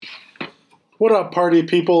What up, party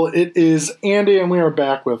people? It is Andy, and we are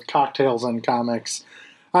back with Cocktails and Comics.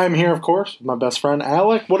 I'm here, of course, with my best friend,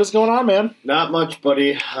 Alec. What is going on, man? Not much,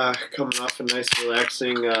 buddy. Coming off a nice,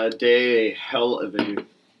 relaxing day, a hell of a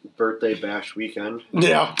birthday bash weekend.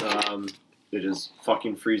 Yeah. It is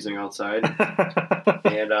fucking freezing outside,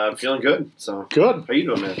 and I'm feeling good. So Good. How you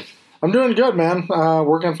doing, man? I'm doing good, man.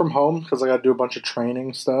 Working from home because I got to do a bunch of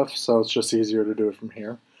training stuff, so it's just easier to do it from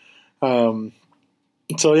here.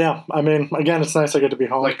 So yeah, I mean, again, it's nice I get to be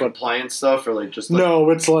home. Like compliance stuff, or like just like no,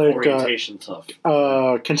 it's like orientation stuff.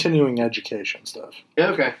 Continuing education stuff. Yeah,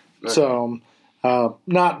 okay. So,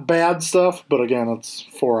 not bad stuff, but again, it's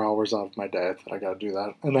 4 hours out of my day that I got to do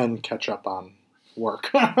that, and then catch up on work.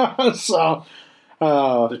 So,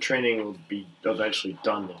 the training will be eventually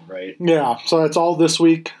done, though, right? Yeah. So it's all this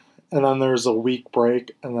week, and then there's a week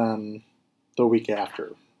break, and then the week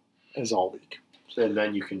after is all week. And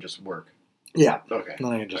then you can just work. Yeah. Okay.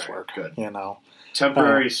 Then I can just All right, work. good. You know.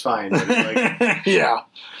 Temporary's fine. But it's like, yeah.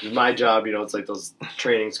 my job, it's like those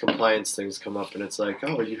trainings, compliance things come up, and it's like,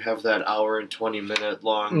 oh, you have that hour and 20-minute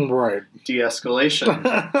long Right. de-escalation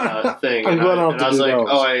thing. I'm and glad I don't and have I was to do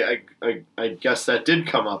like, those. I guess that did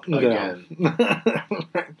come up again.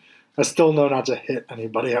 I still know not to hit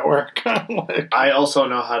anybody at work. I also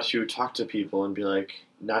know how to talk to people and be like,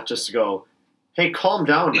 not just to go, hey, calm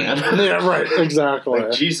down, man. Yeah, right, exactly.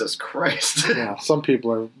 Like, Jesus Christ. Yeah, some people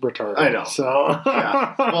are retarded. I know. So.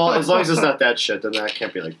 Yeah. Well, as long as it's not that shit, then that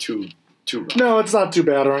can't be like too rough. No, it's not too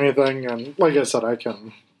bad or anything. And like I said, I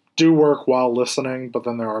can do work while listening, but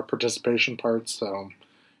then there are participation parts, so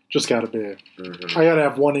just got to be. Mm-hmm. I got to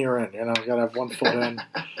have one ear in, I got to have one foot in,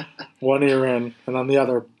 one ear in, and then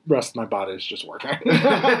the rest of my body is just working. But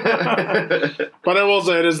I will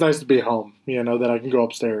say it is nice to be home, that I can go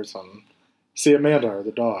upstairs and see Amanda or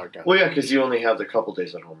the dog. Well, yeah, because you only have the couple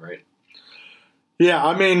days at home, right? Yeah,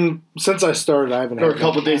 I mean, since I started, I haven't had a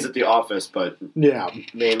couple days at the office, but yeah,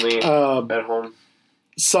 mainly at home.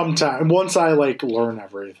 Sometime once I learn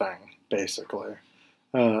everything, basically,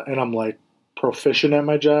 and I'm proficient at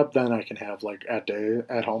my job, then I can have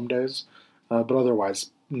at home days. But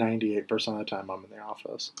otherwise, 98% of the time I'm in the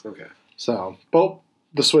office. Okay. So, but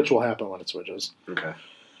the switch will happen when it switches. Okay.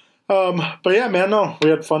 But yeah, man, no, we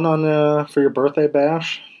had fun on for your birthday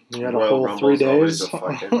bash. We had a whole Rumble's 3 days. A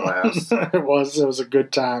fucking blast. It was a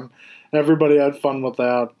good time. Everybody had fun with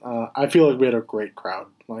that. I feel like we had a great crowd.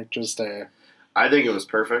 I think it was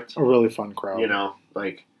perfect. A really fun crowd.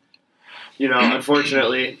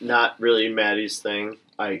 Unfortunately, not really Maddie's thing.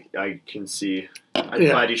 I can see. I'm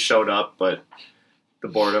glad he showed up, but the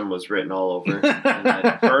boredom was written all over. And then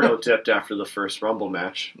Berto dipped after the first Rumble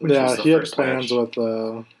match. Which was the he had first plans match.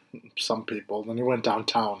 with some people. Then he went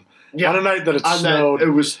downtown. Yeah, on a night that it snowed. It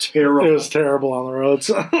was terrible. It was terrible on the roads.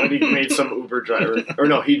 And he made some Uber driver. Or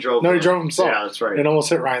no, he drove. No, he drove himself. Yeah, that's right. And almost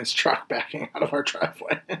hit Ryan's truck backing out of our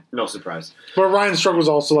driveway. No surprise. But Ryan's truck was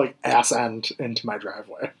also ass end into my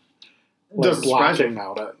driveway. Doesn't surprise me. Blocking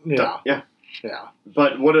out it. Yeah. Yeah. Yeah.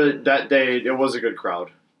 But that day, it was a good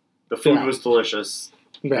crowd. The food was delicious.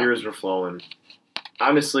 Yeah. Beers were flowing.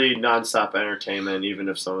 Honestly, nonstop entertainment. Even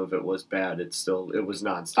if some of it was bad, it was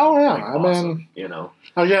nonstop. Oh yeah, awesome,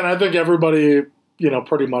 Again, I think everybody,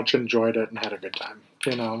 pretty much enjoyed it and had a good time.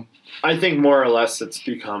 I think more or less it's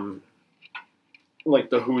become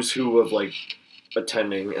the who's who of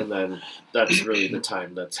attending, and then that's really the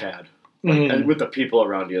time that's had. And with the people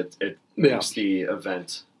around you, it makes the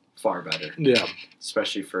event far better. Yeah,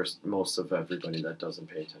 especially for most of everybody that doesn't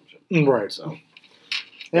pay attention. Right. So.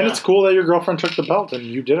 And it's cool that your girlfriend took the belt and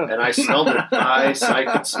you didn't. And I smelled it. I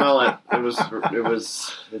could smell it.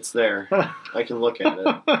 It's there. I can look at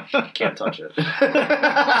it. Can't touch it.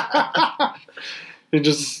 You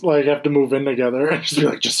just have to move in together and just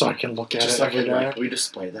be just so I can look at it every day. Can we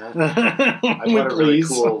display that? I bought a really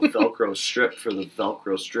cool Velcro strip for the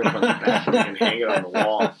Velcro strip on the back. We can hang it on the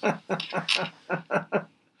wall.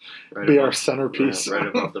 Be our centerpiece. Right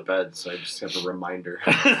above the bed, so I just have a reminder.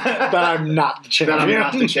 That I'm not the champion. That I'm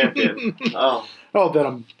not the champion. Oh. Oh, that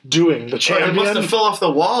I'm doing the champion. It must have fell off the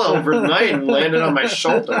wall overnight and landed on my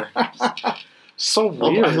shoulder. So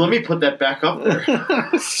weird. Let me put that back up there.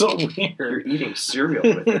 So weird. You're eating cereal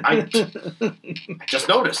with it. I just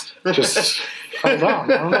noticed. Just hold on.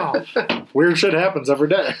 I don't know. Weird shit happens every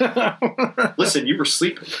day. Listen, you were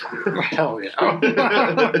sleeping. Hell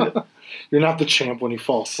yeah. You're not the champ when you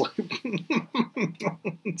fall asleep.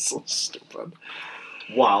 It's so stupid.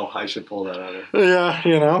 Wow, I should pull that out of her.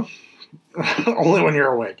 Yeah, only when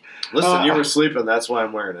you're awake. Listen, you were sleeping, that's why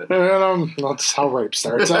I'm wearing it. That's how rape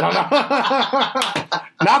starts. I don't know.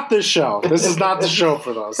 Not this show. This is not the show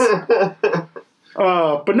for those.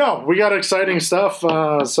 But no, we got exciting stuff.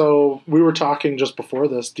 So we were talking just before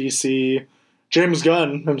this. DC, James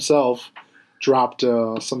Gunn himself dropped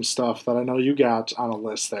some stuff that I know you got on a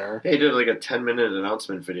list there. He did like a 10-minute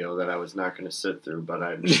announcement video that I was not going to sit through, but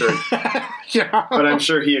I'm sure. Yeah. But I'm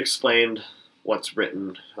sure he explained what's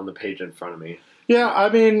written on the page in front of me. Yeah, I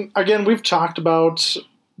mean, again, we've talked about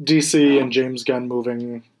DC and James Gunn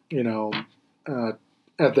moving,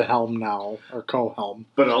 at the helm now, or co-helm.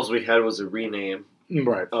 But all we had was a rename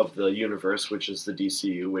Right. of the universe, which is the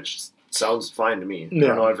DCU, which sounds fine to me.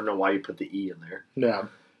 Yeah. I don't ever know why you put the E in there. Yeah.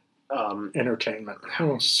 Entertainment.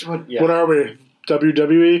 Yeah. What are we?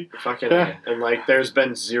 WWE? Fucking Yeah. And like, there's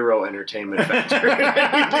been zero entertainment factor.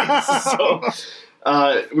 So,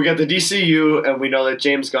 we got the DCU, and we know that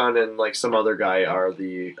James Gunn and like some other guy are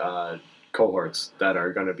the cohorts that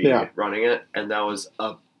are going to be running it, and that was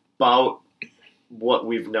about what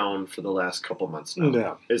we've known for the last couple months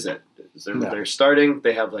now. Yeah. They're starting.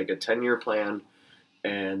 They have like a 10-year plan,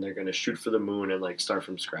 and they're going to shoot for the moon and like start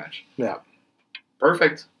from scratch. Yeah.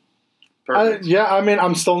 Perfect. I mean,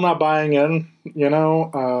 I'm still not buying in,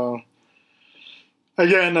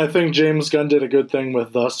 Again, I think James Gunn did a good thing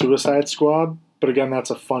with the Suicide Squad, but again, that's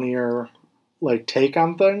a funnier, like, take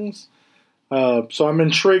on things. So I'm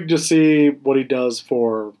intrigued to see what he does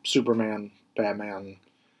for Superman, Batman,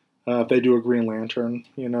 if they do a Green Lantern,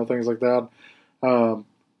 things like that.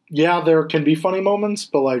 There can be funny moments,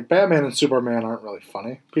 but like Batman and Superman aren't really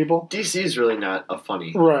funny people. DC's really not a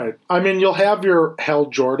funny. Right. I mean, you'll have your Hal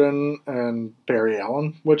Jordan and Barry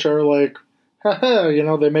Allen, which are like,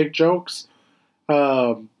 they make jokes.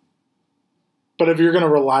 But if you're going to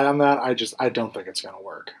rely on that, I don't think it's going to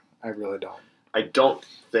work. I really don't. I don't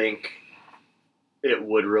think it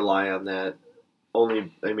would rely on that. I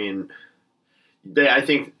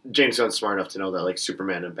think James Gunn's smart enough to know that like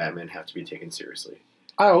Superman and Batman have to be taken seriously.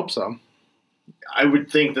 I hope so. I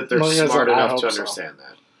would think that they're smart enough to understand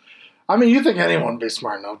that. I mean, you think anyone would be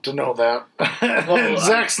smart enough to know that? Well,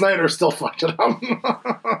 Zack Snyder still fucked it up.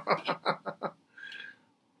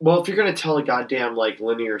 Well, if you're going to tell a goddamn like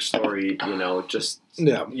linear story,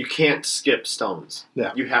 you can't skip stones.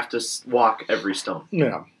 Yeah. You have to walk every stone.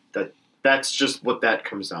 Yeah. That's just what that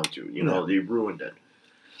comes down to. They ruined it.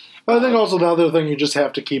 I think also the other thing, you just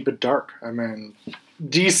have to keep it dark. I mean,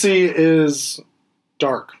 DC is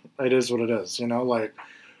dark. It is what it is. Like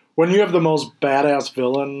when you have the most badass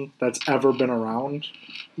villain that's ever been around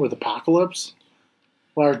with Apocalypse,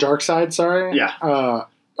 or Darkseid, sorry. Yeah.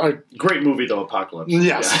 Great movie though, Apocalypse.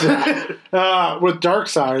 Yes. Yeah. With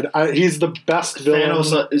Darkseid, he's the best villain.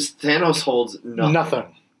 Thanos holds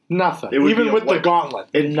nothing. Nothing. Even with the gauntlet.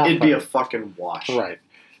 It'd be a fucking wash. Right.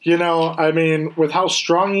 I mean, with how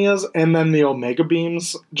strong he is, and then the Omega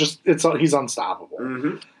beams, he's unstoppable.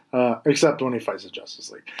 Mm-hmm. Except when he fights the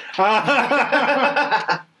Justice League.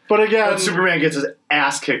 But again, Superman gets his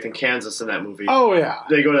ass kicked in Kansas in that movie. Oh yeah.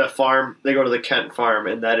 They go to that farm. They go to the Kent farm,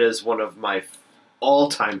 and that is one of my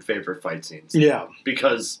all-time favorite fight scenes. Yeah.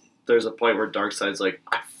 Because there's a point where Darkseid's like,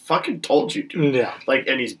 "I fucking told you, dude." Yeah. Like,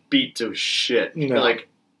 and he's beat to shit. Yeah. You're like.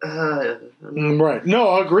 Right.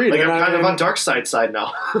 No, agreed. Like, I'm kind of on Darkseid's side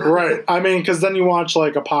now. Right. I mean, because then you watch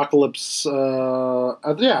like Apocalypse.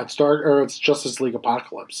 It's Dark or it's Justice League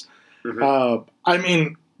Apocalypse. Mm-hmm. I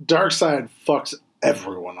mean, Darkseid fucks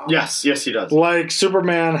everyone up. Yes, he does. Like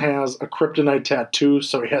Superman has a kryptonite tattoo,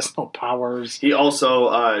 so he has no powers. He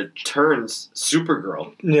also turns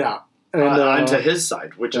Supergirl. Yeah. And, onto his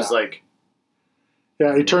side, which is like.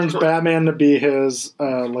 Yeah, he turns Batman to be his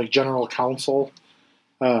like general counsel.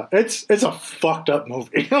 It's a fucked up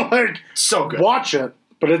movie. Like so good. Watch it,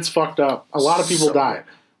 but it's fucked up. A lot of people die.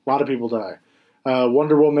 A lot of people die.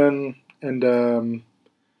 Wonder Woman and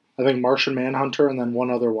I think Martian Manhunter and then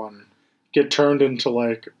one other one get turned into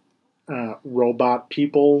like robot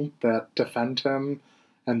people that defend him,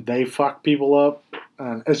 and they fuck people up.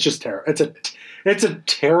 And it's just terrible. It's a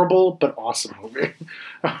terrible but awesome movie.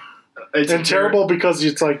 It's terrible because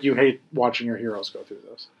it's like you hate watching your heroes go through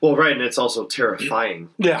this. Well, right, and it's also terrifying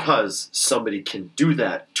because somebody can do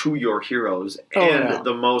that to your heroes and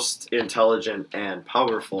the most intelligent and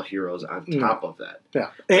powerful heroes on top of that. Yeah,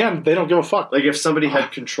 and they don't give a fuck. Like if somebody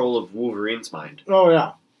had control of Wolverine's mind. Oh,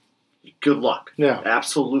 yeah. Good luck. Yeah.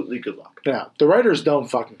 Absolutely good luck. Yeah, the writers don't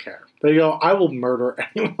fucking care. They go, I will murder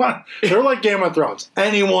anyone. They're like Game of Thrones.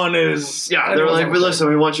 Anyone is... Yeah, they're like, listen,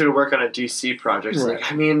 we want you to work on a DC project. It's Right.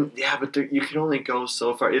 like, I mean, yeah, but you can only go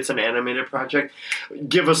so far. It's an animated project.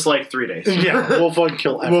 Give us like 3 days. Yeah, we'll fucking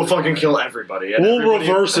kill everybody. We'll fucking kill everybody. And We'll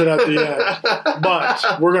reverse it at the end.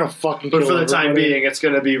 But we're going to fucking kill But for the everybody. time being, it's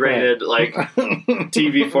going to be rated like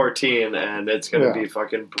TV-14, and it's going to be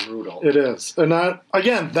fucking brutal. It is. And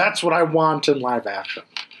again, that's what I want in live action.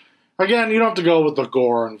 Again, you don't have to go with the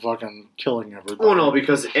gore and fucking killing everybody. Well, no,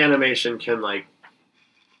 because animation can, like,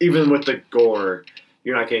 even with the gore,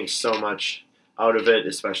 you're not getting so much out of it,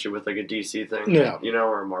 especially with, like, a DC thing. Yeah. You know,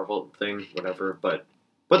 or a Marvel thing, whatever. But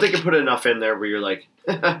they can put enough in there where you're like,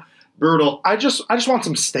 brutal. I just want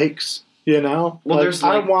some stakes, you know? Well, like,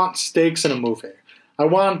 I want stakes in a movie. I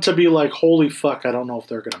want to be like, holy fuck, I don't know if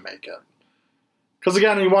they're going to make it. Because,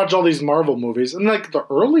 again, you watch all these Marvel movies, and, like,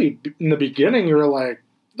 in the beginning, you're like,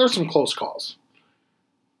 there's some close calls.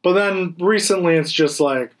 But then recently it's just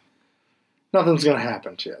like, nothing's going to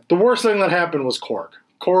happen to you. The worst thing that happened was Korg.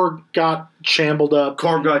 Korg got shambled up.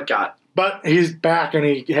 Korg got. But he's back and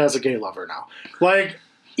he has a gay lover now. Like,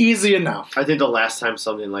 easy enough. I think the last time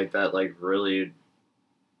something like that, like, really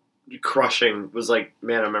crushing was like,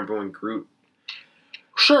 man, I remember when Groot.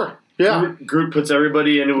 Sure. Yeah. Groot puts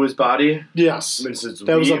everybody into his body. Yes.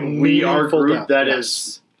 That was we are Groot. Death. That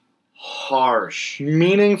is harsh.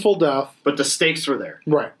 Meaningful death. But the stakes were there.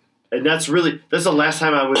 Right. And that's the last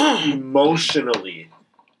time I was emotionally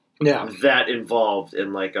that involved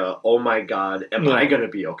in like a, oh my God, am I going to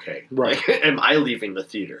be okay? Right. Like, am I leaving the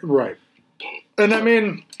theater? Right. And I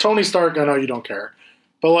mean, Tony Stark, I know you don't care.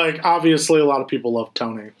 But like, obviously a lot of people love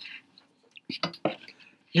Tony.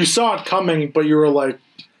 You saw it coming, but you were like,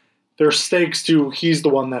 there's stakes to he's the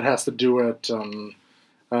one that has to do it.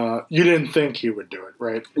 You didn't think he would do it,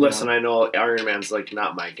 right? Listen, I know Iron Man's like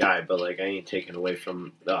not my guy, but like I ain't taken away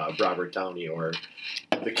from Robert Downey or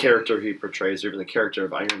the character he portrays, or even the character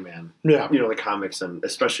of Iron Man. Yeah, you know, the comics and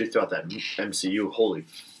especially throughout that MCU. Holy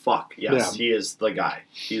fuck, yes, he is the guy.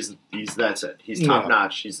 He's that's it. He's top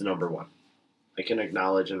notch. He's the number one. I can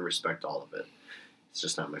acknowledge and respect all of it. It's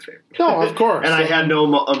just not my favorite. No, of course. And I had no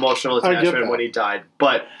emotional attachment when he died,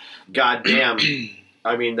 but goddamn.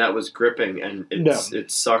 I mean, that was gripping, and it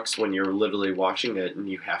sucks when you're literally watching it and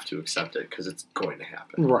you have to accept it because it's going to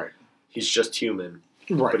happen. Right. He's just human,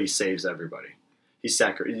 but he saves everybody. He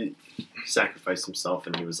sacrificed himself,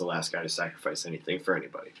 and he was the last guy to sacrifice anything for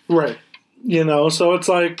anybody. Right. You know, so it's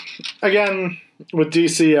like, again, with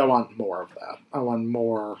DC, I want more of that. I want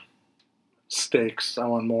more stakes. I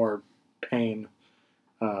want more pain.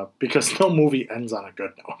 Because no movie ends on a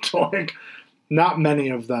good note. Like, not many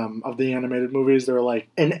of them, of the animated movies, they're like,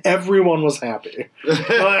 and everyone was happy.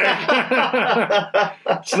 Like,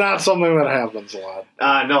 it's not something that happens a lot.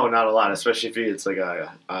 No, not a lot, especially if it's like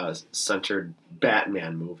a centered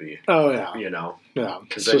Batman movie. Oh, yeah. You know? Yeah,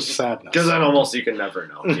 it's just sadness. Because then almost you can never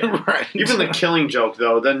know. Yeah. Right. Even the Killing Joke,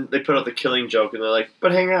 though, then they put out the Killing Joke, and they're like,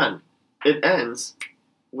 but hang on, it ends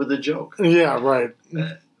with a joke. Yeah, right.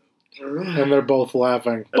 And they're both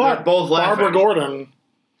laughing. Barbara Gordon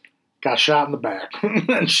got shot in the back,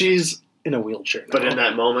 and she's in a wheelchair now. But in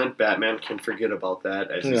that moment, Batman can forget about that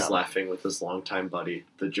as he's laughing with his longtime buddy,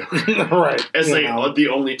 the Joker. Right. As the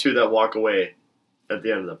only two that walk away at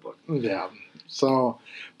the end of the book. Yeah. So,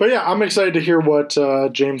 but yeah, I'm excited to hear what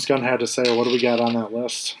James Gunn had to say. What do we got on that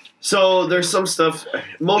list? So there's some stuff,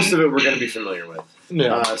 most of it we're going to be familiar with.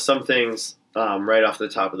 Yeah. Some things right off the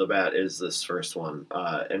top of the bat is this first one.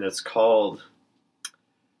 And it's called,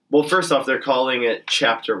 well, first off, they're calling it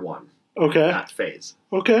Chapter 1. Okay. Not Phase.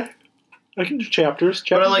 Okay. I can do chapters.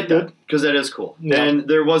 But I like that because that is cool. Yeah. And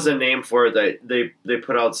there was a name for it that they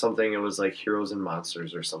put out something. It was like Heroes and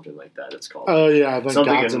Monsters or something like that. It's called. Oh yeah, I think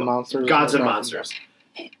something Gods and Monsters. Gods and Monsters.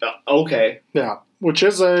 Okay. Yeah, which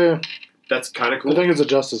is that's kind of cool. I think it's a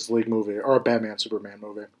Justice League movie or a Batman Superman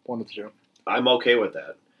movie. One of the two. I'm okay with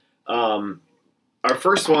that. Our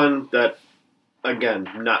first one that, again,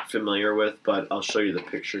 not familiar with, but I'll show you the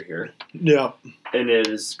picture here. Yeah. And it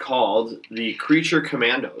is called The Creature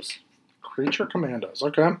Commandos. Creature Commandos,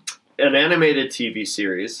 okay. An animated TV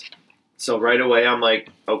series. So right away I'm like,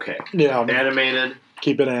 okay. Yeah. Animated.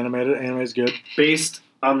 Keep it animated. Anime's good. Based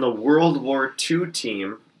on the World War II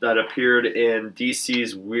team that appeared in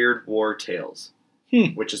DC's Weird War Tales,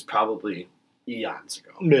 which is probably eons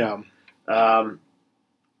ago. Yeah.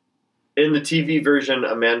 In the TV version,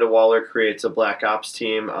 Amanda Waller creates a Black Ops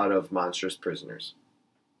team out of monstrous prisoners.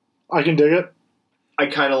 I can dig it. I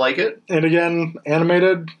kind of like it. And again,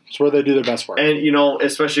 animated, it's where they do their best work. And,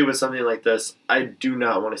 especially with something like this, I do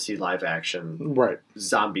not want to see live action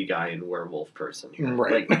zombie guy and werewolf person here.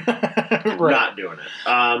 Right. Not doing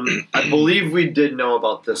it. I believe we did know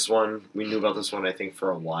about this one. We knew about this one, I think, for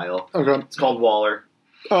a while. Okay. It's called Waller.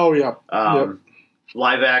 Oh, yeah.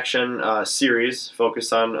 Live action series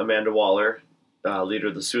focused on Amanda Waller, leader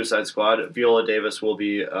of the Suicide Squad. Viola Davis will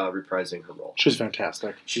be reprising her role. She's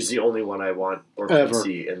fantastic. She's the only one I want or can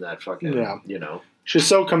see in that fucking, She's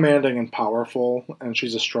so commanding and powerful, and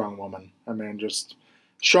she's a strong woman. I mean, just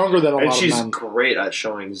stronger than a lot of men. And she's great at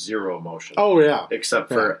showing zero emotion. Oh, yeah. Except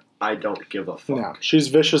for I don't give a fuck. Yeah, she's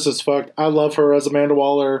vicious as fuck. I love her as Amanda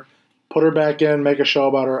Waller. Put her back in, make a show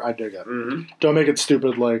about her. I dig it. Mm-hmm. Don't make it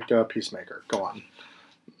stupid like Peacemaker. Go on.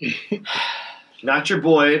 Not your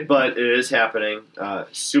boy, but it is happening.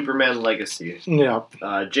 Superman Legacy. Yeah.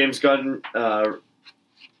 James Gunn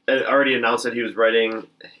already announced that he was writing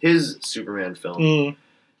his Superman film,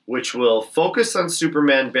 which will focus on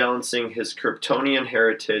Superman balancing his Kryptonian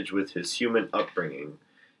heritage with his human upbringing.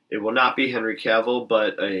 It will not be Henry Cavill,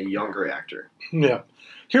 but a younger actor. Yeah.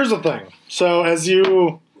 Here's the thing. So as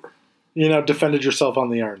you defended yourself on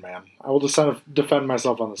the Iron Man, I will just kind of defend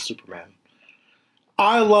myself on the Superman.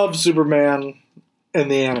 I love Superman in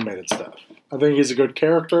the animated stuff. I think he's a good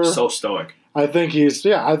character. So stoic. I think he's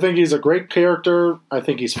a great character. I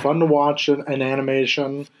think he's fun to watch in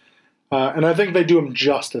animation. And I think they do him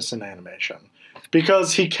justice in animation.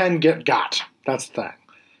 Because he can get got. That's the thing.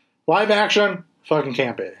 Live action, fucking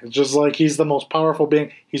can't be. It's just like he's the most powerful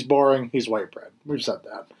being. He's boring. He's white bread. We've said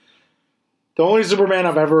that. The only Superman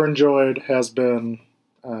I've ever enjoyed has been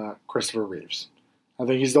Christopher Reeves. I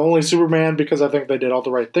think he's the only Superman because I think they did all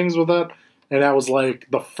the right things with it. And that was like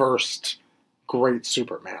the first great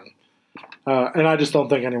Superman. And I just don't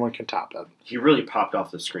think anyone can top that. He really popped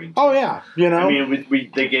off the screen. Oh, yeah. I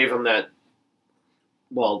mean, they gave him that,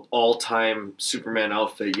 all-time Superman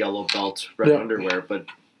outfit, yellow belt, red underwear, but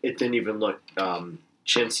it didn't even look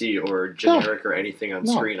chintzy or generic or anything on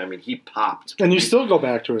screen. I mean, he popped. And you still go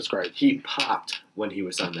back to his great. He popped when he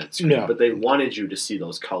was on that screen, but they wanted you to see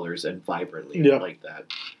those colors and vibrantly like that.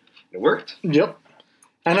 It worked. Yep.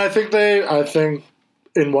 And I think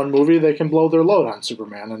in one movie they can blow their load on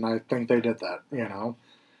Superman, and I think they did that,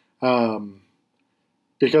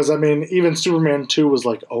 because, I mean, even Superman 2 was,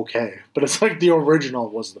 like, okay, but it's like the original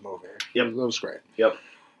was the movie. Yep. That was great. Yep.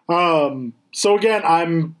 So, again,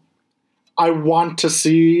 I want to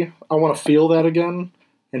feel that again,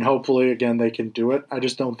 and hopefully, again, they can do it. I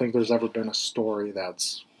just don't think there's ever been a story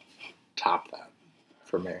that's topped that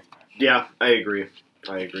for me. Yeah, I agree.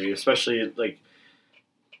 Especially,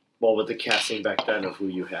 with the casting back then of who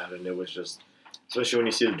you had, and it was just, especially when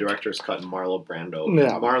you see the director's cut in Marlon Brando.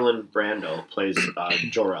 Yeah. Marlon Brando plays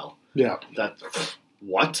Jor-El. Yeah.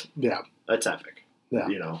 What? Yeah. That's epic. Yeah.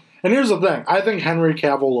 And here's the thing. I think Henry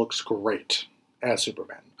Cavill looks great as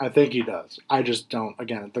Superman. I think he does. I just don't,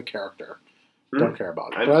 again, the character. Don't care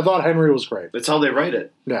about it. But I thought Henry was great. That's how they write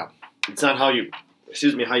it. Yeah. It's not how you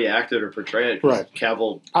act it or portray it. Right.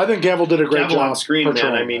 I think Cavill did a great job on screen,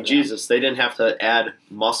 man. I mean, Jesus, they didn't have to add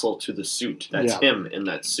muscle to the suit. That's him in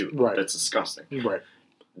that suit. Right. That's disgusting. Right.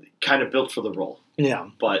 Kind of built for the role. Yeah.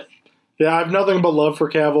 But yeah, I have nothing but love for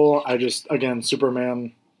Cavill. I just, again,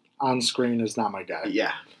 Superman on screen is not my guy.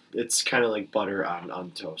 Yeah. It's kind of like butter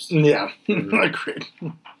on toast. Yeah. I agree.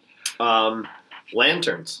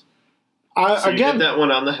 Lanterns. You hit that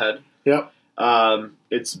one on the head. Yep.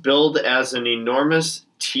 It's billed as an enormous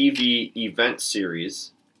TV event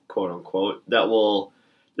series, quote unquote, the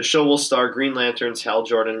show will star Green Lanterns, Hal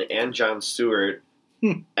Jordan, and Jon Stewart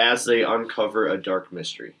as they uncover a dark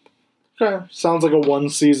mystery. Okay. Sounds like a one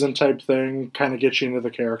season type thing, kind of gets you into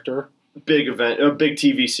the character. Big event, a big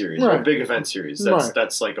TV series, right. A big event series.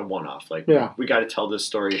 That's like a one-off. We got to tell this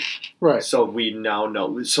story, right? So we now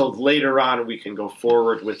know. So later on, we can go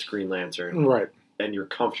forward with Green Lantern, right? And you're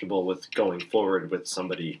comfortable with going forward with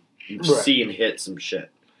somebody you've seen hit some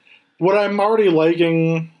shit. What I'm already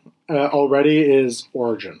liking already is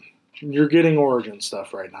origin. You're getting origin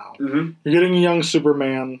stuff right now. Mm-hmm. You're getting a young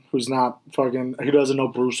Superman who doesn't know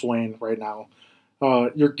Bruce Wayne right now.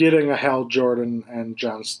 You're getting a Hal Jordan and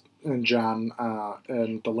John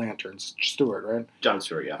and the Lanterns, Stewart, right? Jon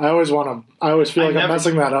Stewart, yeah. I always feel like I'm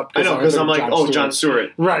messing that up. I know, because I'm like, Jon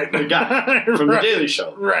Stewart. Right. The guy from The Daily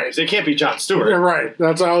Show. Right. So it can't be Jon Stewart. Right.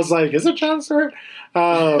 That's why I was like, is it Jon Stewart?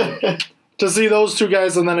 To see those two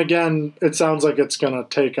guys, and then again, it sounds like it's going to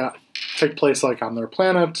take place like on their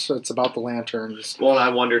planet. It's about the lanterns. Well, and I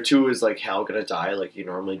wonder too, is like Hal gonna die like he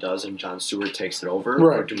normally does, and Jon Stewart takes it over,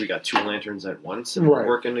 Right. or do we got two lanterns at once and Right. we're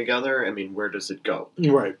working together? I mean, where does it go?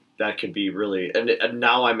 Right. That could be really, and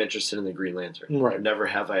now I'm interested in the Green Lantern. Right. Never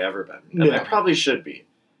have I ever been, and Yeah. I probably should be.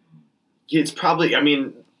 It's probably, I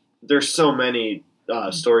mean, there's so many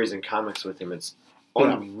stories and comics with him. It's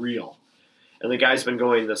unreal, and the guy's been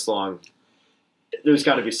going this long. There's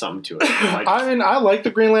got to be something to it. Like, I mean, I like the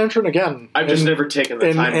Green Lantern again. I've just never taken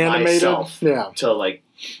the time myself to like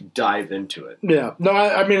dive into it. Yeah, no,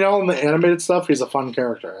 I mean, all in the animated stuff, he's a fun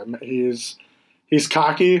character. I mean, he's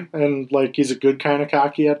cocky and like he's a good kind of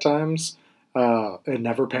cocky at times. It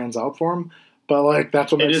never pans out for him, but like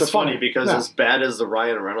that's what makes it funny because as bad as the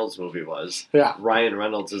Ryan Reynolds movie was, Ryan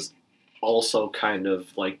Reynolds is also kind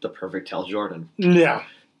of like the perfect Hal Jordan. Yeah,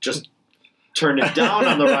 just turn it down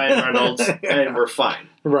on the Ryan Reynolds and we're fine.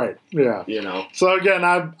 Right. Yeah. You know. So again,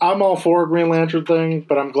 I'm all for a Green Lantern thing,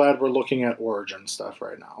 but I'm glad we're looking at origin stuff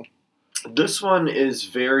right now. This one is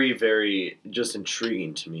very, very just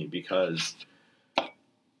intriguing to me because, I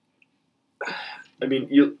mean,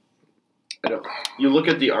 you look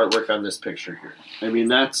at the artwork on this picture here. I mean,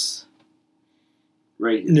 that's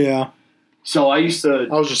right. Yeah. So I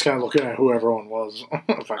was just kind of looking at who everyone was.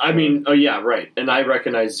 I mean, oh yeah, right. And I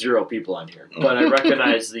recognize 0 people on here, but I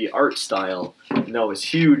recognize the art style. And that was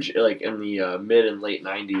huge, like in the mid and late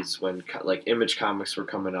 '90s when like Image comics were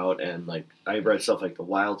coming out, and like I read stuff like the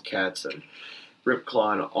Wildcats and Rip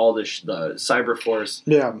Claw and all this, the Cyberforce.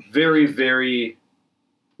 Yeah. Very, very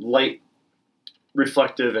light,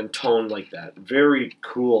 reflective, and toned like that. Very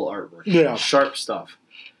cool artwork. Yeah. Sharp stuff.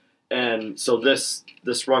 And so this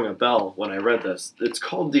rung a bell when I read this. It's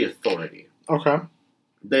called The Authority. Okay.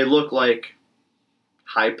 They look like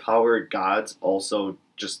high-powered gods, also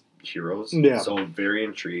just heroes. Yeah. So very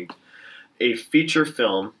intrigued. A feature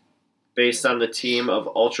film based on the team of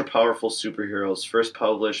ultra-powerful superheroes first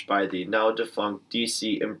published by the now-defunct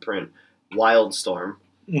DC imprint Wildstorm,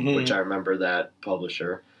 which I remember that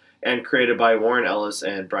publisher, and created by Warren Ellis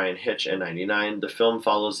and Brian Hitch in '99. The film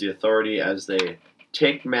follows the Authority as they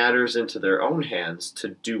take matters into their own hands to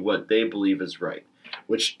do what they believe is right,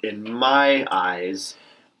 which in my eyes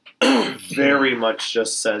very much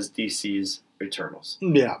just says DC's Eternals.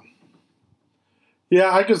 Yeah.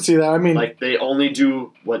 Yeah, I could see that. I mean, like they only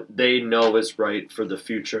do what they know is right for the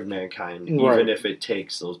future of mankind, even if it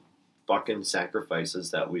takes those fucking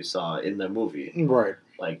sacrifices that we saw in the movie. Right.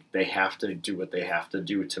 Like they have to do what they have to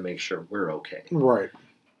do to make sure we're okay. Right.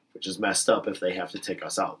 Which is messed up if they have to take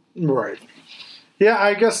us out. Right. Yeah,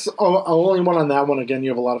 I guess only one on that one. Again,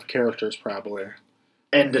 you have a lot of characters probably.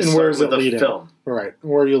 And where is it leading? Film. Right.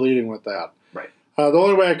 Where are you leading with that? Right. The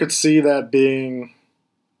only way I could see that being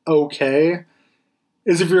okay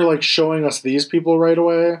is if you're like showing us these people right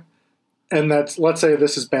away, and that's, let's say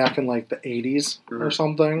this is back in like the 80s or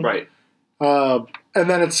something. Right. And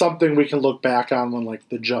then it's something we can look back on when like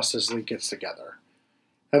the Justice League gets together.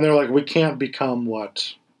 And they're like, we can't become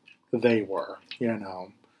what they were, you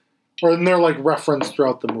know. Or they're like referenced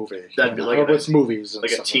throughout the movie. That'd be like with movies. And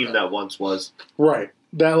like a team that once was. Right.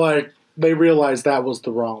 That like they realized that was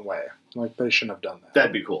the wrong way. Like they shouldn't have done that.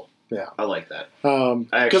 That'd be cool. Yeah. I like that.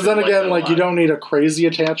 Because then again, like you don't need a crazy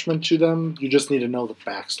attachment to them. You just need to know the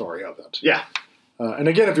backstory of it. Yeah. And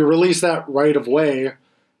again, if you release that right of way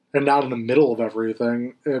and not in the middle of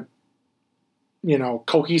everything, it, you know,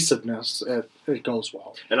 cohesiveness, it goes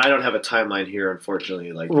well. And I don't have a timeline here,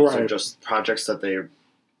 unfortunately. Like these are just projects that they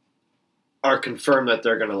are confirmed that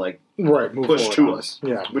they're going to like move push to us.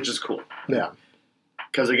 Yeah. Which is cool. Yeah.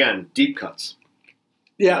 Because again, deep cuts.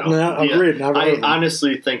 Yeah, you know? Agreed. I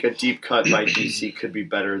honestly think a deep cut by DC could be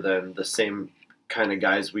better than the same kind of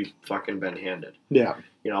guys we've fucking been handed. Yeah.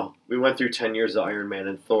 You know, we went through 10 years of Iron Man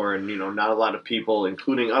and Thor, and, you know, not a lot of people,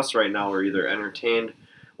 including us right now, are either entertained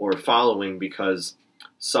or following because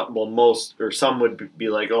some would be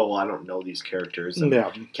like, oh, well, I don't know these characters.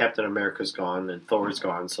 And Captain America's gone and Thor's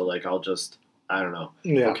gone, so, like, I'll just, I don't know.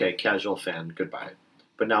 Yeah. Okay, casual fan, goodbye.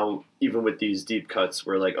 But now, even with these deep cuts,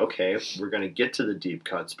 we're like, okay, we're going to get to the deep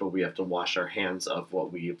cuts, but we have to wash our hands of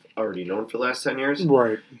what we've already known for the last 10 years.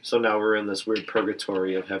 Right. So now we're in this weird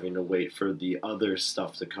purgatory of having to wait for the other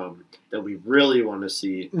stuff to come that we really want to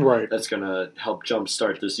see. Right. That's going to help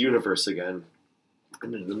jumpstart this universe again.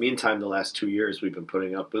 And in the meantime, the last 2 years we've been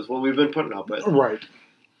putting up with what we've been putting up with. Right.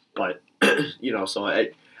 But, you know, so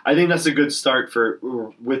I think that's a good start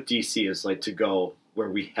with DC is like to go where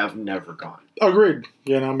we have never gone. Agreed.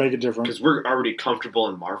 You know, make it different. Because we're already comfortable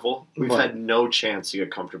in Marvel. We've had no chance to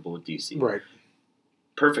get comfortable with DC. Right.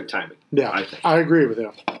 Perfect timing. Yeah, I think. I agree with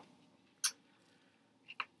you.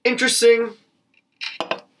 Interesting.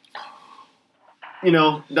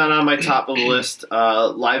 not on my top of the list.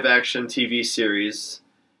 Live action TV series,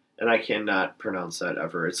 and I cannot pronounce that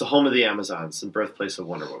ever. It's the home of the Amazons and birthplace of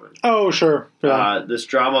Wonder Woman. Oh, sure. Yeah. This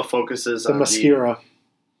drama focuses on Mascara.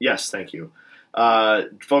 Yes, thank you.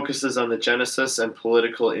 Focuses on the genesis and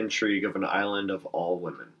political intrigue of an island of all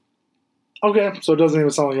women. Okay, so it doesn't even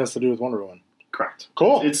sound like it has to do with Wonder Woman. Correct.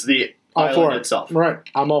 Cool. It's the all island for it. itself. Right.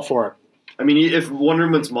 I'm all for it. I mean, if Wonder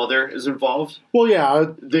Woman's mother is involved... Well, yeah,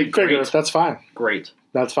 great. That's fine. Great.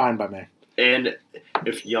 That's fine by me. And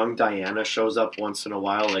if young Diana shows up once in a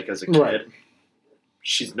while, like as a kid, right.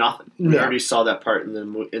 She's nothing. We already saw that part in the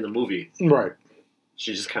movie. Right.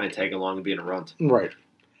 She's just kind of tagging along and being a runt. Right.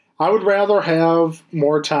 I would rather have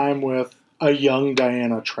more time with a young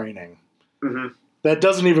Diana training. Mm-hmm. That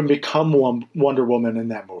doesn't even become Wonder Woman in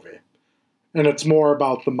that movie. And it's more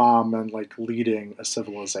about the mom and like leading a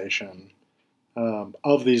civilization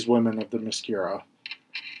of these women of the Mascara.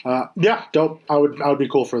 Yeah, dope. I would be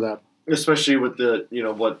cool for that. Especially with the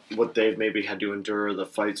what they've maybe had to endure, the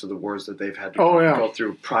fights or the wars that they've had to go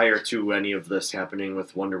through prior to any of this happening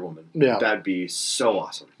with Wonder Woman. Yeah, that'd be so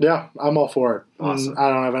awesome. Yeah, I'm all for it. Awesome. I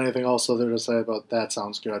don't have anything else other to say about that.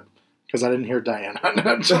 Sounds good. Because I didn't hear Diana.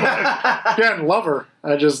 Again, love her.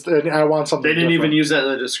 I want something. They didn't different. even use that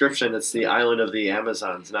in the description. It's the island of the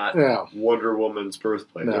Amazons, not Wonder Woman's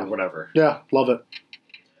birthplace or whatever. Yeah, love it.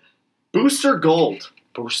 Booster Gold.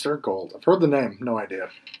 Booster Gold. I've heard the name. No idea.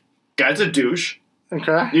 Guy's a douche.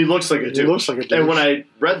 Okay. He looks like a douche. And when I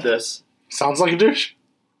read this... Sounds like a douche.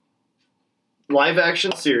 Live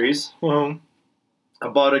action series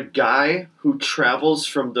about a guy who travels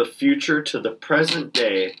from the future to the present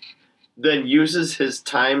day, then uses his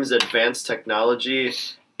time's advanced technology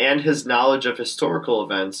and his knowledge of historical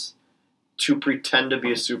events to pretend to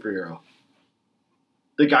be a superhero.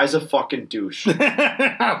 The guy's a fucking douche.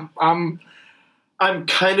 I'm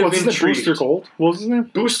kind of intrigued. Booster Gold? What was his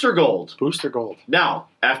name? Booster Gold. Booster Gold. Now,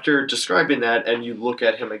 after describing that and you look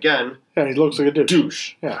at him again... Yeah, he looks like a douche.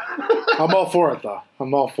 Douche. Yeah. I'm all for it, though.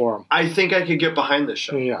 I'm all for him. I think I could get behind this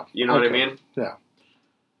show. Yeah. You know what I mean? Yeah.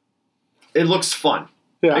 It looks fun.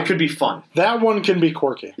 Yeah. It could be fun. That one can be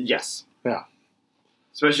quirky. Yes. Yeah.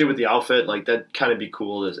 Especially with the outfit, like that'd kind of be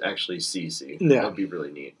cool to actually see. Yeah. That'd be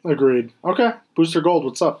really neat. Agreed. Okay. Booster Gold,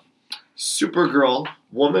 what's up? Supergirl,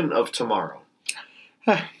 Woman of Tomorrow.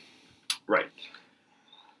 Right.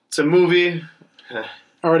 It's a movie.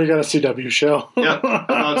 Already got a CW show. Yep.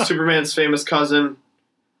 About Superman's famous cousin.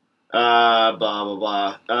 Blah, blah,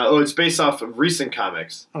 blah. It's based off of recent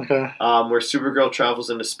comics. Okay. Where Supergirl travels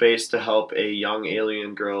into space to help a young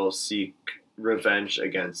alien girl seek revenge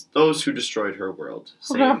against those who destroyed her world.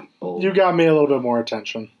 Okay. You got me a little bit more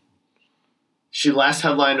attention. She last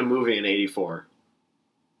headlined a movie in '84,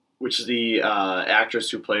 which is the actress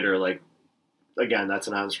who played her, like, again, that's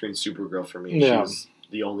an on-screen Supergirl for me. Yeah. She's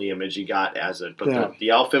the only image you got as it. But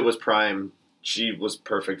the outfit was prime. She was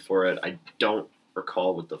perfect for it. I don't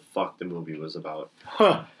recall what the fuck the movie was about.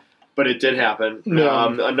 Huh. But it did happen. Yeah.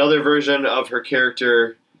 Another version of her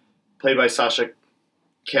character, played by Sasha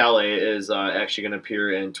Calais, is actually going to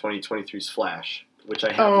appear in 2023's Flash, which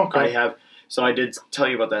I have. Oh, okay. I have. So I did tell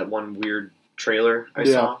you about that one weird trailer I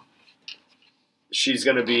saw. She's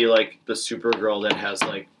going to be like the Supergirl that has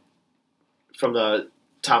like from the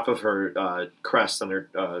top of her crest on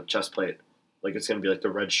her chest plate. Like it's going to be like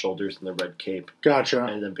the red shoulders and the red cape. Gotcha.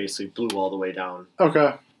 And then basically blue all the way down.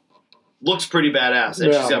 Okay. Looks pretty badass.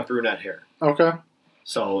 And she's got brunette hair. Okay.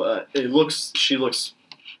 So she looks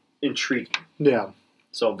intriguing. Yeah.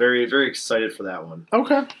 So very, very excited for that one.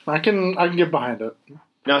 Okay. I can get behind it.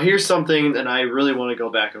 Now here's something, and I really want to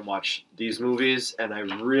go back and watch these movies, and I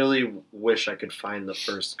really wish I could find the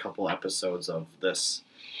first couple episodes of this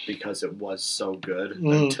because it was so good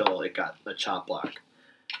until it got the chop block.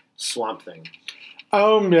 Swamp Thing.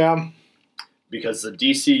 Yeah. Because the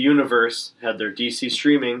DC Universe had their DC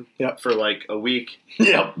streaming for like a week.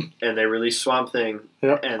 Yep. And they released Swamp Thing.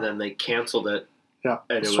 Yep. And then they canceled it. Yeah.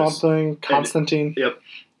 And Swamp Thing, Constantine. Yep.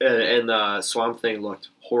 And Swamp Thing looked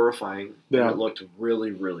horrifying. Yeah. And it looked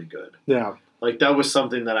really, really good. Yeah. Like that was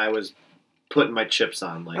something that I was putting my chips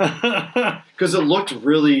on, like, because it looked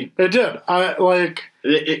really. It did. I like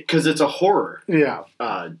it because it's a horror. Yeah.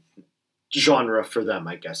 Genre for them,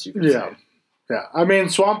 I guess you could say. Yeah. I mean,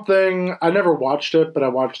 Swamp Thing. I never watched it, but I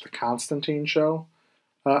watched the Constantine show,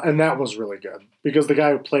 and that was really good because the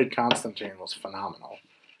guy who played Constantine was phenomenal.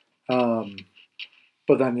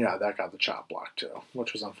 But then, that got the chop block too,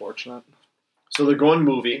 which was unfortunate. So they're going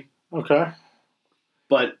movie. Okay.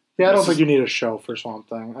 But I don't think you need a show for Swamp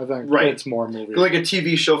Thing. I think it's more movie. Like a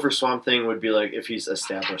TV show for Swamp Thing would be like if he's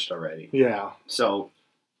established already. Yeah. So.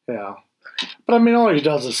 Yeah. But I mean, all he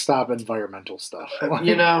does is stop environmental stuff. Like,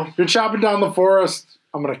 you're chopping down the forest,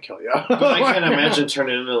 I'm gonna kill you. But I can't imagine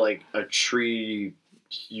turning into like a tree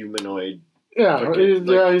humanoid. Yeah,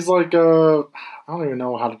 he's like I don't even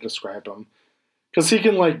know how to describe him because he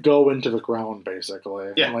can like go into the ground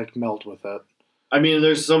basically and like melt with it. I mean,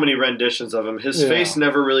 there's so many renditions of him. His face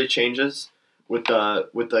never really changes with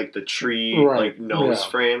like the tree like nose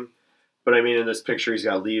frame. But I mean, in this picture, he's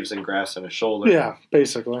got leaves and grass on his shoulder. Yeah,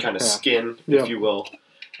 basically. Kind of skin, if you will.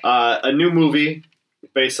 A new movie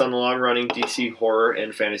based on the long-running DC horror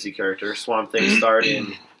and fantasy character. Swamp Thing starred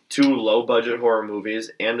in 2 low-budget horror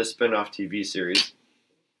movies and a spin-off TV series.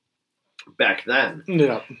 Back then.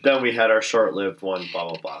 Yeah. Then we had our short-lived one, blah,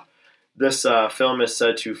 blah, blah. This film is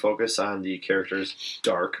said to focus on the character's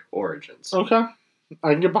dark origins. Okay.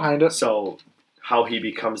 I can get behind it. So, how he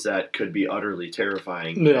becomes that could be utterly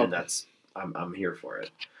terrifying. Yeah. And that's... I'm here for it.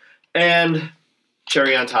 And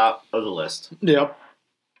cherry on top of the list. Yep.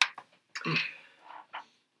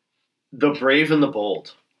 The Brave and the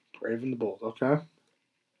Bold. Brave and the Bold, okay.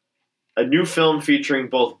 A new film featuring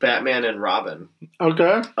both Batman and Robin.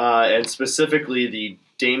 Okay. And specifically the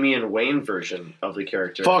Damian Wayne version of the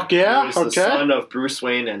character. Fuck yeah, Who is the son of Bruce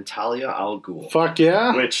Wayne and Talia al Ghul. Fuck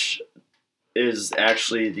yeah. Which is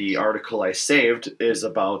actually the article I saved is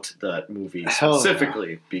about that movie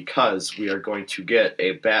specifically because we are going to get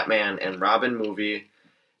a Batman and Robin movie.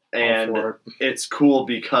 And it's cool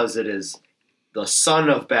because it is the son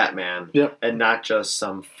of Batman and not just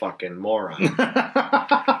some fucking moron.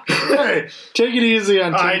 Hey, take it easy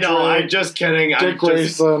on Tim I know, Drake, I'm just kidding. Dick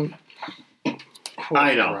Grayson.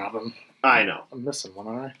 I know. Robin. I know. I'm missing one,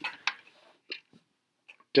 aren't I?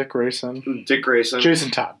 Dick Grayson.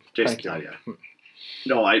 Jason Todd. Yeah.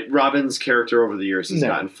 No, Robin's character over the years has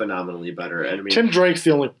gotten phenomenally better. And I mean, Tim Drake's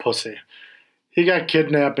the only pussy. He got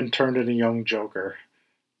kidnapped and turned into young Joker.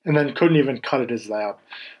 And then couldn't even cut it as that.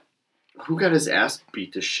 Who got his ass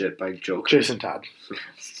beat to shit by Joker? Jason Todd.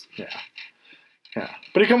 Yeah.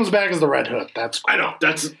 But he comes back as the Red Hood. That's cool. I know.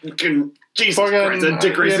 That's Jesus Christ. And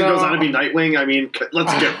Dick Grayson goes on to be Nightwing. I mean,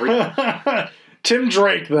 let's get real. Tim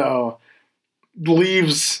Drake, though,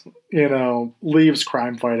 leaves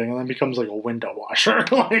crime fighting and then becomes like a window washer.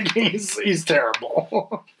 Like he's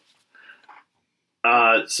terrible.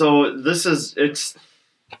 So this is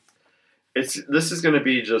going to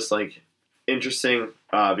be just like interesting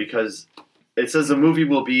because it says the movie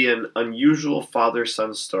will be an unusual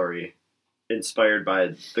father-son story inspired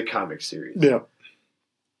by the comic series. Yeah.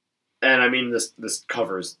 And I mean this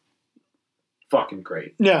cover's fucking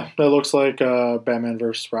great. Yeah, that looks like Batman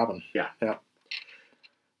vs. Robin. Yeah.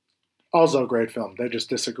 Also a great film. They just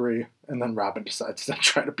disagree, and then Robin decides to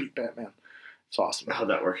try to beat Batman. It's awesome. How'd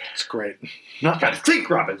that work? It's great. Gotta think,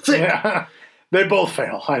 Robin, think! Yeah. They both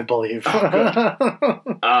fail, I believe.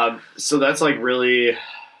 So that's like really...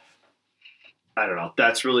 I don't know.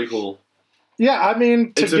 That's really cool. Yeah, I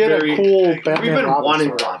mean, to get a cool Batman we've been Robin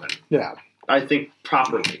wanting story. Robin. Yeah. I think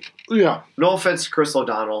properly. Yeah. No offense to Chris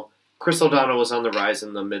O'Donnell. Chris O'Donnell was on the rise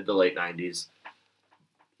in the mid to late 90s.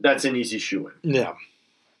 That's an easy shoe-in. Yeah.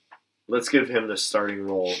 Let's give him the starting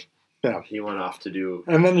role. Yeah. He went off to do...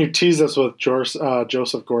 And then you tease us with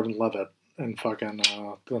Joseph Gordon-Levitt and fucking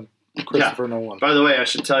Christopher Nolan. By the way, I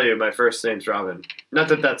should tell you, my first name's Robin. Not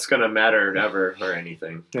that that's going to matter ever or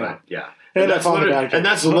anything. Yeah. But yeah. And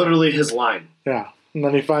that's literally his line. Yeah. And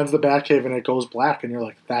then he finds the Batcave and it goes black, and you're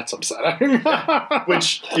like, that's upsetting.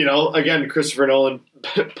 Which, again, Christopher Nolan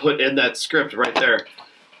put in that script right there.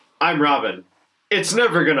 I'm Robin. It's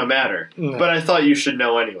never going to matter. No. But I thought you should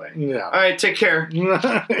know anyway. Yeah. All right, take care.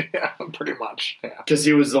 Yeah, pretty much. Yeah. Because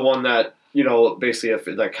he was the one that,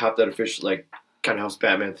 basically that cop that officially, kind of helps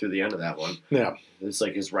Batman through the end of that one. Yeah. It's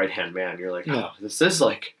like his right-hand man. You're like, this is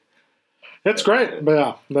like... It's great, but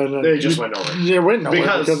yeah. Then, they just went nowhere. Yeah, went nowhere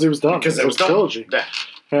because he was done. Because it was done. Trilogy.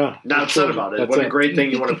 Yeah. Not upset about it. What a great thing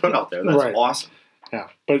you want to put out there. That's awesome. Yeah,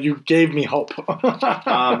 but you gave me hope.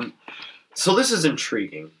 So this is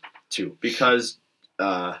intriguing, too, because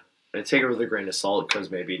I take it with a grain of salt because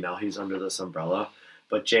maybe now he's under this umbrella.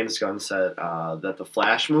 But James Gunn said that the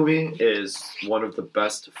Flash movie is one of the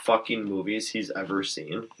best fucking movies he's ever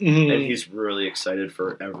seen. Mm-hmm. And he's really excited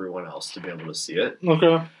for everyone else to be able to see it.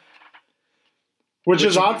 Okay. Which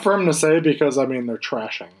is odd for him to say because, they're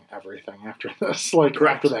trashing everything after this.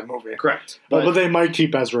 After that movie. Correct. But they might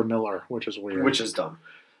keep Ezra Miller, which is weird. Which is dumb.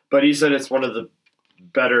 But he said it's one of the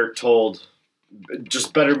better movies he's ever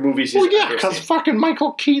seen. Well, yeah, because fucking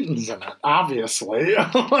Michael Keaton's in it, obviously.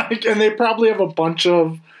 And they probably have a bunch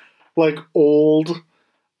of, old,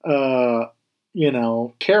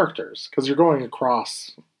 characters. Because you're going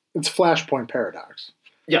across... It's Flashpoint Paradox.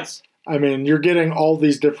 Yes. I mean, you're getting all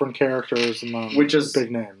these different characters and which is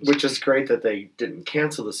big names. Which is great that they didn't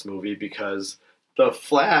cancel this movie because the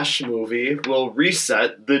Flash movie will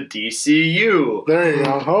reset the DCU. There you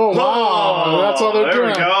go. Oh, wow. That's all they're doing. There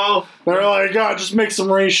we go. They're like, oh, just make some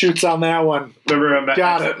reshoots on that one.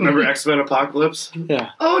 Got it. Remember X-Men Apocalypse?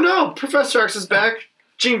 Yeah. Oh, no. Professor X is back.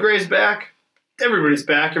 Jean Grey's back. Everybody's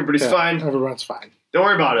back. Everybody's fine. Everyone's fine. Don't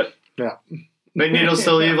worry about it. Yeah. Magneto's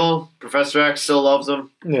still evil. Professor X still loves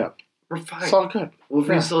him. Yeah. We're fine. It's all good.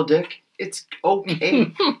 Wolverine's still a dick. It's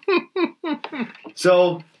okay.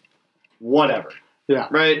 So, whatever. Yeah.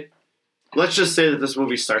 Right? Let's just say that this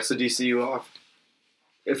movie starts the DCU off.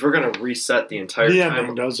 If we're going to reset the entire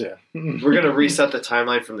ending does, yeah. We're going to reset the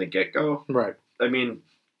timeline from the get-go. Right. I mean,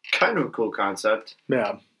 kind of a cool concept.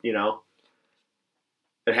 Yeah. You know?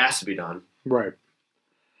 It has to be done. Right.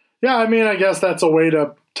 Yeah, I mean, I guess that's a way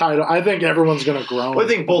to tie it. I think everyone's going to groan. Well, I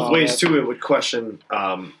think both ways, too, it would question,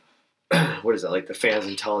 what is that, like the fans'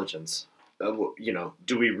 intelligence. You know,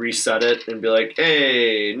 do we reset it and be like,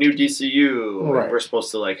 hey, new DCU, right. we're supposed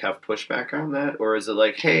to like have pushback on that? Or is it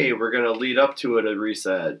like, hey, we're going to lead up to it a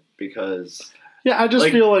reset because... Yeah, I just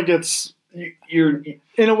feel like it's... You're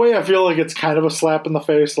in a way, I feel like it's kind of a slap in the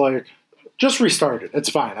face, like, just restart it. It's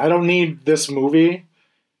fine. I don't need this movie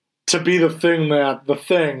to be the thing,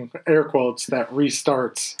 air quotes, that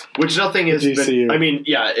restarts. Which nothing has DCU. been... I mean,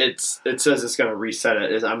 yeah, it says it's going to reset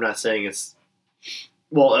it. I'm not saying it's...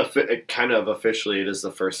 Well, it kind of officially, it is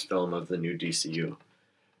the first film of the new DCU.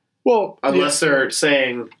 Well, unless they're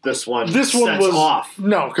saying this one was off.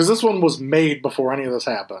 No, because this one was made before any of this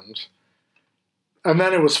happened, and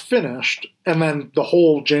then it was finished, and then the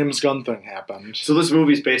whole James Gunn thing happened. So this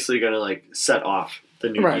movie's basically going to like set off the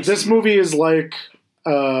new DCU. This movie is like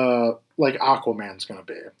Aquaman's going to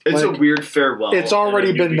be. It's like, a weird farewell. It's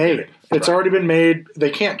already been made. Right. It's already been made. They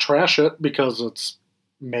can't trash it because it's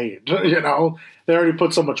made. You know, they already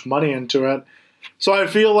put so much money into it. So I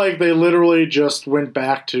feel like they literally just went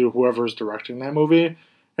back to whoever's directing that movie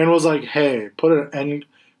and was like, "Hey,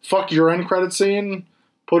 fuck your end credit scene.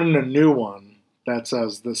 Put in a new one that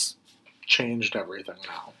says this changed everything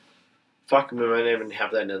now." Fuck, we might even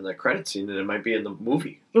have that in the credit scene, and it might be in the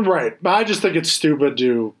movie. Right, but I just think it's stupid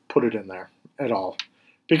to put it in there at all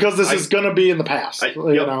because this is going to be in the past. You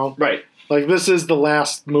know, right? Like this is the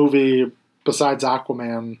last movie besides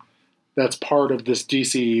Aquaman that's part of this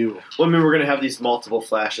DCU. Well, I mean, we're going to have these multiple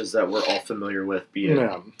Flashes that we're all familiar with, be it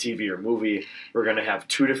TV or movie. We're going to have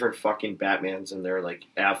two different fucking Batmans in there, like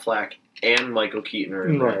Affleck and Michael Keaton are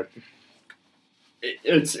in there. Right.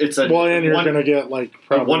 It's a... Well, and you're going to get, like,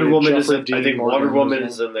 probably Wonder Woman is in, Dean I think Morgan Wonder Woman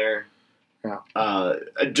is in there. Yeah.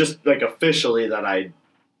 Just, like, officially that I...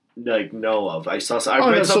 like know of. I read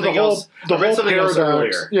something else. The whole paradox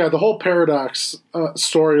earlier. Yeah, the whole paradox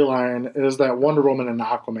storyline is that Wonder Woman and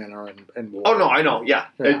Aquaman are in war. Oh no, I know. Yeah,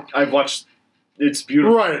 I've watched. It's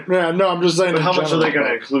beautiful. Right? Yeah. No, I'm just saying. But how much are they going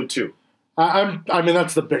to include too? I mean,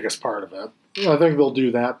 that's the biggest part of it. I think they'll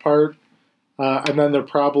do that part, and then they're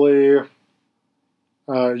probably.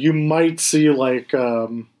 You might see like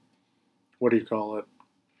what do you call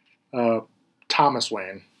it? Thomas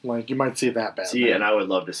Wayne. Like, you might see that Batman. See, and I would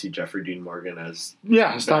love to see Jeffrey Dean Morgan as...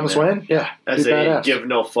 Yeah, as Thomas Wayne. Yeah. As a badass. Give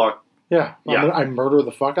no fuck. Yeah. I murder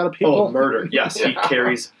the fuck out of people. Oh, murder. Yes, he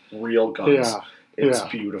carries real guns. Yeah. It's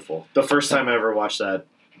beautiful. The first time I ever watched that...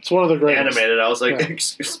 It's one of the greatest. Animated, I was like,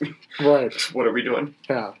 excuse me. Right. What are we doing?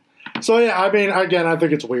 Yeah. So, yeah, I mean, again, I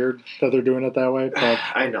think it's weird that they're doing it that way. But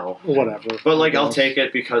I know. Whatever. But, like, I'll take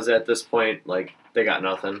it because at this point, like, they got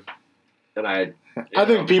nothing. And I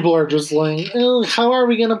think people are just like, oh, how are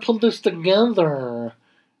we going to put this together?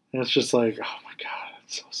 And it's just like, oh my god,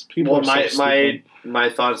 people are so stupid. My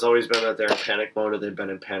thought has always been that they're in panic mode, or they've been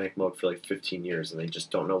in panic mode for like 15 years, and they just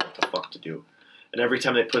don't know what the fuck to do. And every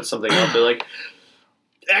time they put something out, they're like,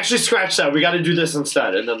 actually, scratch that. We got to do this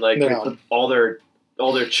instead. And then like they put all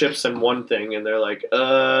their chips in one thing, and they're like,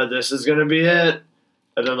 this is gonna be it.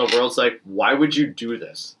 And then the world's like, why would you do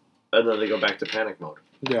this? And then they go back to panic mode.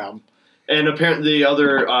 Yeah. And apparently the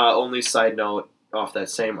other only side note off that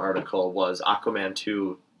same article was Aquaman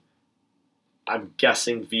 2, I'm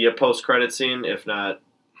guessing via post-credit scene, if not,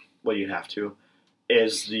 well, you have to,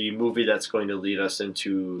 is the movie that's going to lead us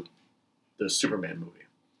into the Superman movie.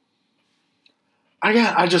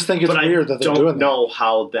 I just think it's weird that they're doing that. I don't know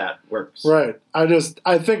how that works. Right.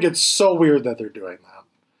 I think it's so weird that they're doing that.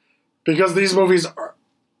 Because these movies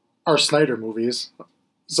are Snyder movies.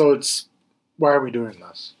 So it's, why are we doing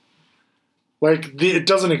this? Like, it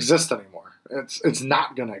doesn't exist anymore. It's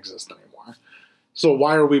not going to exist anymore. So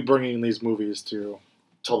why are we bringing these movies to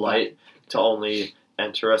light to only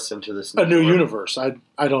enter us into this new universe?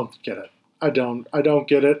 I don't get it. I don't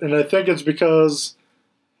get it, and I think it's because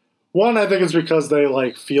they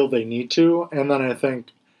like feel they need to, and then I think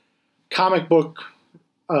comic book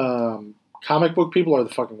people are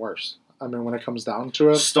the fucking worst. I mean, when it comes down to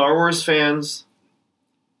it, Star Wars fans,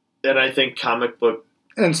 and I think comic book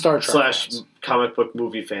and Star Trek / comic book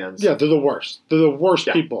movie fans. Yeah, they're the worst. They're the worst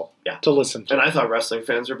people to listen to. And I thought wrestling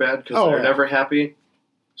fans are bad because they're never happy.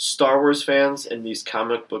 Star Wars fans and these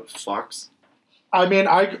comic book fucks. I mean,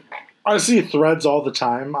 I see threads all the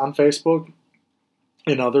time on Facebook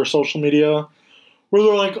and other social media where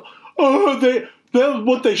they're like, oh,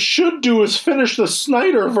 what they should do is finish the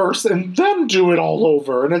Snyderverse and then do it all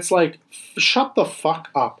over. And it's like, shut the fuck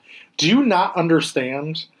up. Do you not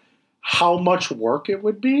understand how much work it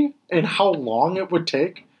would be and how long it would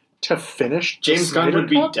take to finish James Gunn would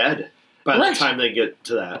be dead by the time they get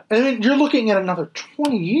to that. And then you're looking at another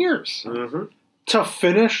 20 years to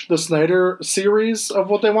finish the Snyder series of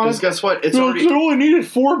what they wanted. Because guess what? They only needed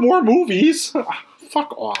 4 more movies.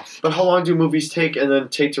 Fuck off. But how long do movies take and then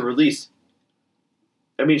take to release?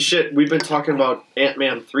 I mean, shit, we've been talking about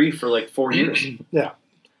Ant-Man 3 for like 4 years. Yeah.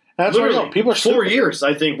 That's literally, people are 4 years,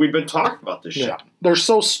 I think, we've been talking about this shit. Yeah. They're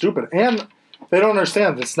so stupid. And they don't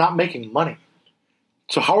understand it's not making money.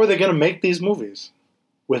 So how are they going to make these movies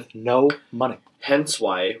with no money? Hence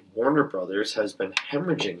why Warner Brothers has been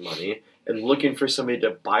hemorrhaging money and looking for somebody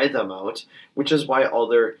to buy them out, which is why all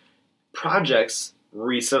their projects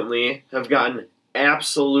recently have gotten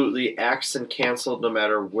absolutely axed and canceled no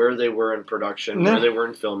matter where they were in production, where they were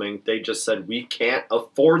in filming. They just said, we can't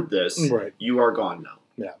afford this. Right. You are gone now.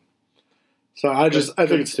 Yeah. So I think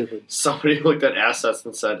it's stupid. Somebody looked at assets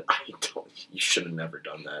and said, you should have never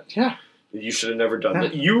done that. Yeah. You should have never done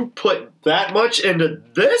that. You put that much into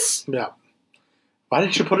this? Yeah. Why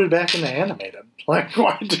didn't you put it back into animated? Like,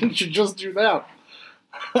 why didn't you just do that?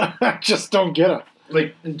 I just don't get it.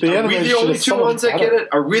 Like, are we the only two ones that get it?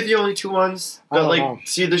 Are we the only two ones that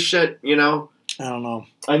see the shit? You know? I don't know.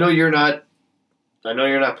 I know you're not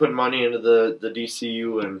putting money into the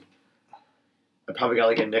DCU, and I probably got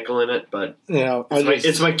like a nickel in it, but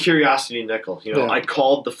it's my curiosity nickel. You know, I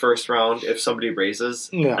called the first round. If somebody raises,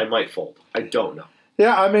 I might fold. I don't know.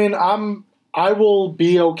 Yeah, I mean, I will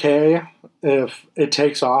be okay if it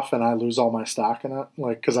takes off and I lose all my stock in it,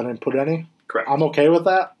 like because I didn't put any. Correct. I'm okay with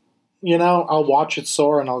that. You know, I'll watch it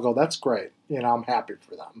soar and I'll go, that's great. You know, I'm happy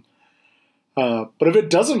for them. But if it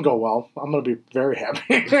doesn't go well, I'm going to be very happy.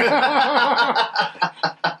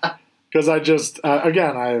 Because I just,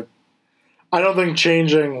 again, I don't think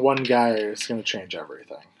changing one guy is going to change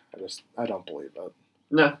everything. I don't believe it.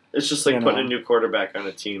 No, it's just like putting a new quarterback on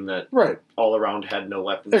a team that all around had no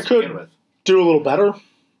weapons to begin with. Do a little better,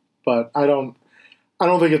 but I don't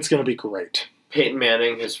think it's going to be great. Peyton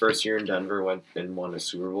Manning, his first year in Denver, went and won a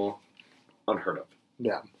Super Bowl. Unheard of.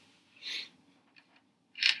 Yeah.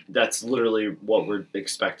 That's literally what we're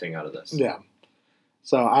expecting out of this. Yeah.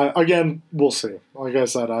 So, we'll see. Like I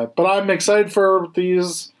said, but I'm excited for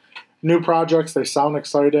these new projects. They sound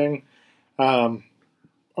exciting.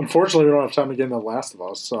 Unfortunately, we don't have time to get into The Last of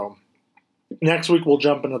Us, so next week we'll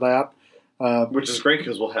jump into that. Which is great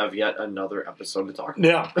because we'll have yet another episode to talk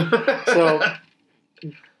about. Yeah. So,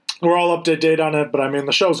 we're all up to date on it, but I mean,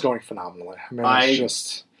 the show's going phenomenally. I mean, it's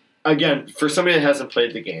just... Again, for somebody that hasn't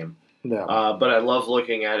played the game, but I love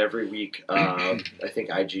looking at every week. I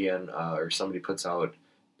think IGN or somebody puts out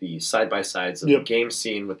the side-by-sides of the game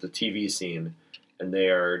scene with the TV scene, and they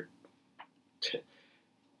are...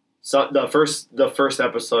 So the first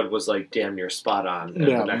episode was like damn near spot on, and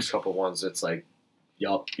the next couple ones it's like,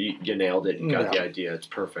 yup, you nailed it. You got the idea. It's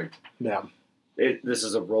perfect. Yeah. This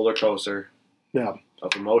is a roller coaster. Yeah.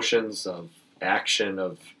 Of emotions, of action,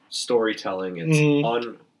 of storytelling.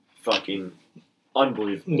 It's unfucking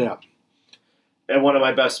unbelievable. Yeah. And one of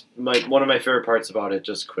my favorite parts about it,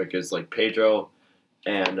 just quick, is like Pedro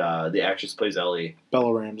and the actress plays Ellie.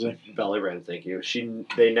 Bella Ramsey. Thank you.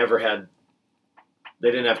 They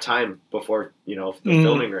didn't have time before, the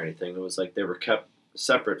filming or anything. It was like they were kept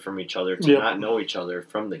separate from each other to not know each other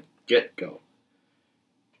from the get-go.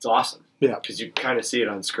 It's awesome. Yeah. Because you kind of see it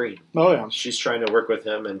on screen. Oh, yeah. She's trying to work with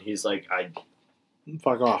him, and he's like,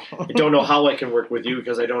 fuck off. I don't know how I can work with you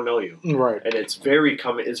because I don't know you. Right. And it's very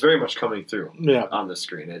much coming through on the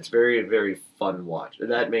screen. It's very, very fun watch. And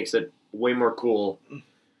that makes it way more cool. I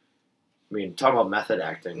mean, talk about method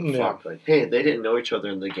acting. Yeah. Fuck, like, hey, they didn't know each other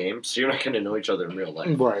in the game, so you're not going to know each other in real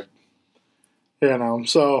life. Right.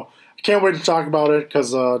 So I can't wait to talk about it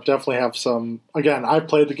because definitely have some... Again, I've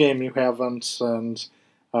played the game, you haven't, and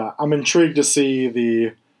I'm intrigued to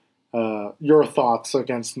see your thoughts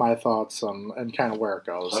against my thoughts and kind of where it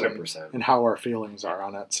goes. 100%. And how our feelings are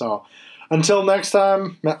on it. So Until next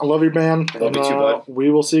time, I love you, man. Love you too, bud. We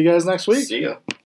will see you guys next week. See ya.